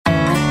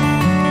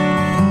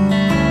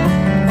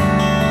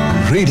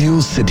Radio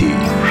city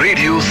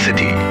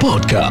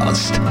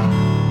podcast.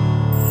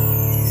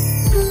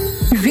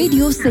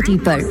 Radio city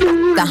पर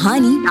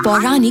कहानी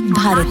पौराणिक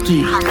भारत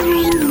की।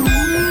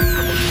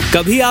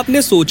 कभी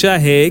आपने सोचा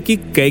है कि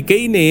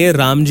कैकेयी ने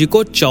राम जी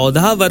को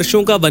 14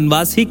 वर्षों का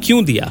वनवास ही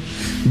क्यों दिया?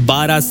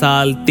 12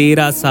 साल,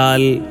 13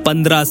 साल,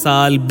 15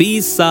 साल,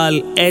 20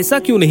 साल ऐसा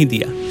क्यों नहीं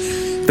दिया?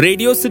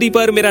 रेडियो सिटी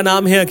पर मेरा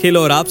नाम है अखिल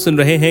और आप सुन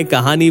रहे हैं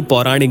कहानी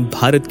पौराणिक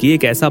भारत की,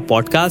 एक ऐसा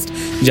पॉडकास्ट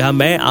जहां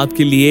मैं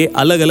आपके लिए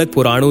अलग अलग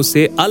पुराणों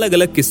से अलग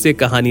अलग किस्से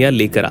कहानियां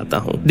लेकर आता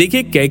हूं।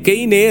 देखिए,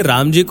 कैकेयी ने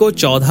राम जी को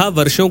 14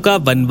 वर्षों का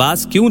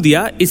वनवास क्यों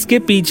दिया, इसके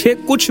पीछे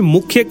कुछ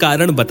मुख्य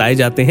कारण बताए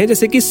जाते हैं।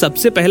 जैसे कि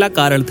सबसे पहला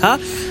कारण था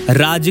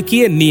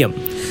राजकीय नियम।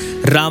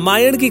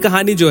 रामायण की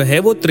कहानी जो है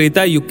वो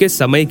त्रेता युग के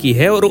समय की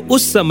है और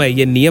उस समय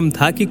ये नियम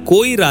था कि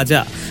कोई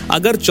राजा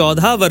अगर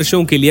 14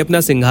 वर्षों के लिए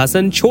अपना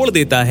सिंहासन छोड़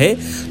देता है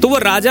तो वो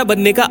राजा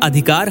बनने का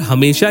अधिकार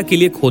हमेशा के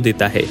लिए खो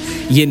देता है।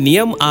 ये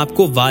नियम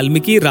आपको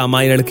वाल्मीकि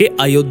रामायण के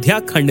अयोध्या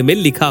खंड में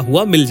लिखा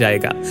हुआ मिल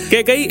जाएगा।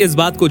 कैकेयी इस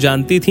बात को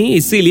जानती थी,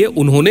 इसीलिए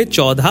उन्होंने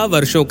 14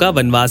 वर्षों का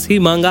वनवास ही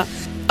मांगा।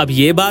 अब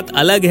ये बात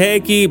अलग है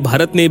कि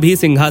भरत ने भी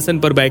सिंहासन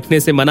पर बैठने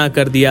से मना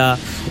कर दिया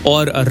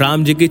और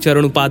राम जी की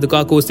चरण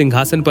पादुका को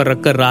सिंहासन पर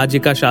रखकर राज्य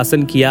का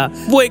शासन किया,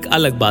 वो एक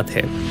अलग बात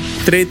है।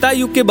 त्रेता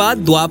युग के बाद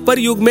द्वापर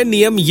युग में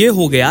नियम ये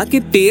हो गया कि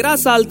 13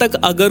 साल तक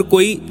अगर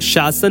कोई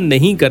शासन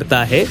नहीं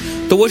करता है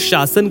तो वो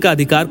शासन का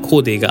अधिकार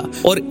खो देगा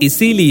और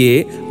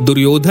इसीलिए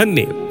दुर्योधन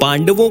ने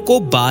पांडवों को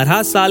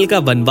 12 साल का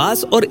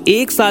वनवास और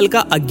 1 साल का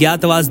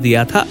अज्ञातवास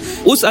दिया था।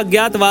 उस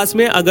अज्ञातवास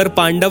में अगर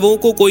पांडवों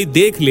को कोई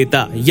देख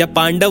लेता या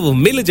पांडव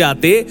मिल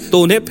जाते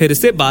तो उन्हें फिर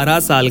से 12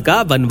 साल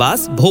का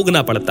वनवास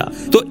भोगना पड़ता।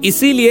 तो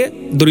इसीलिए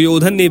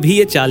दुर्योधन ने भी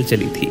ये चाल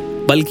चली थी।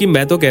 बल्कि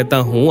मैं तो कहता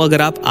हूं,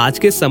 अगर आप आज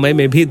के समय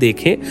में भी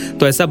देखें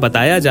तो ऐसा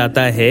बताया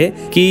जाता है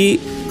कि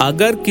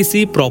अगर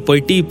किसी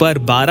प्रॉपर्टी पर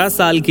 12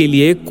 साल के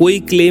लिए कोई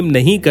क्लेम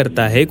नहीं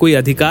करता है, कोई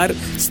अधिकार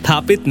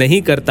स्थापित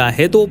नहीं करता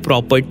है, तो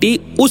प्रॉपर्टी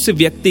उस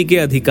व्यक्ति के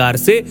अधिकार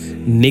से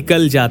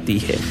निकल जाती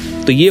है।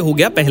 तो ये हो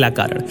गया पहला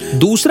कारण।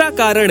 दूसरा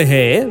कारण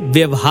है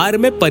व्यवहार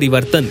में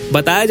परिवर्तन।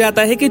 बताया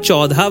जाता है कि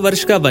 14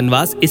 वर्ष का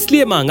वनवास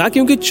इसलिए मांगा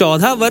क्योंकि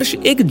 14 वर्ष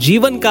एक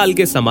जीवन काल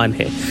के समान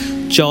है।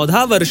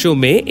 14 वर्षों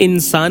में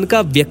इंसान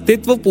का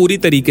व्यक्तित्व पूरी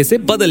तरीके से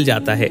बदल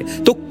जाता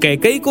है। तो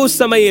कैकेयी को उस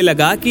समय ये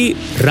लगा कि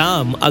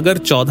राम अगर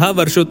 14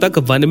 वर्षों तक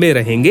वन में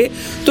रहेंगे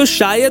तो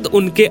शायद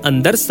उनके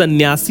अंदर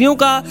सन्यासियों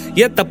का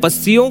या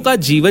तपस्वियों का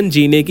जीवन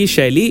जीने की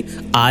शैली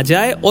आ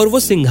जाए और वो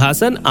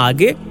सिंहासन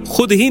आगे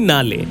खुद ही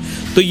ना ले।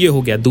 तो ये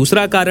हो गया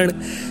दूसरा कारण।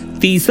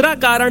 तीसरा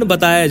कारण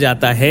बताया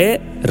जाता है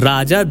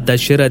राजा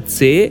दशरथ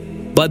से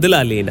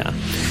बदला लेना।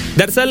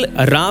 दरअसल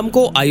राम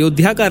को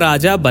अयोध्या का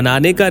राजा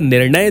बनाने का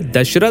निर्णय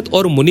दशरथ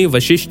और मुनि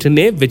वशिष्ठ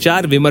ने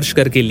विचार विमर्श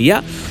करके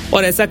लिया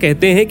और ऐसा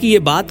कहते हैं कि ये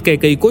बात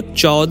कैकेयी को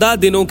 14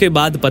 दिनों के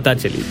बाद पता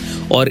चली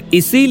और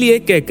इसीलिए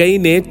कैकेयी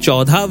ने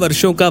 14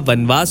 वर्षों का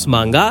वनवास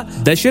मांगा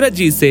दशरथ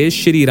जी से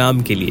श्री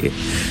राम के लिए।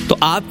 तो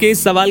आपके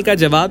इस सवाल का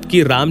जवाब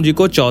कि राम जी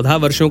को 14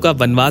 वर्षों का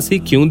वनवास ही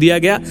क्यों दिया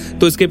गया,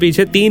 तो इसके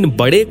पीछे 3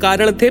 बड़े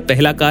कारण थे।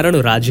 पहला कारण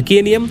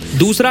राजकीय नियम,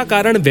 दूसरा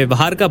कारण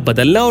व्यवहार का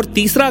बदलना और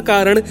तीसरा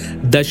कारण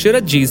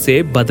दशरथ जी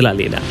से बदला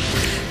लेना।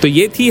 तो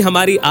ये थी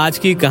हमारी आज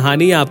की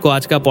कहानी। आपको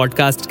आज का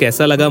पॉडकास्ट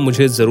कैसा लगा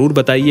मुझे जरूर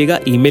बताइएगा।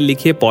 ईमेल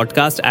लिखिए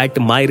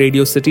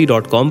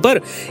podcast@myradiocity.com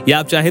पर, या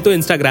आप चाहे तो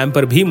इंस्टाग्राम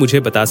पर भी मुझे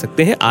बता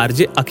सकते हैं।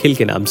 RJ अखिल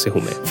के नाम से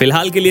हूँ मैं।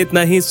 फिलहाल के लिए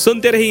इतना ही।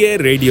 सुनते रहिए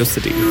रेडियो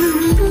सिटी।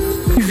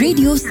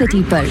 रेडियो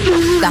सिटी पर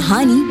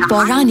कहानी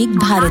पौराणिक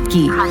भारत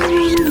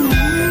की।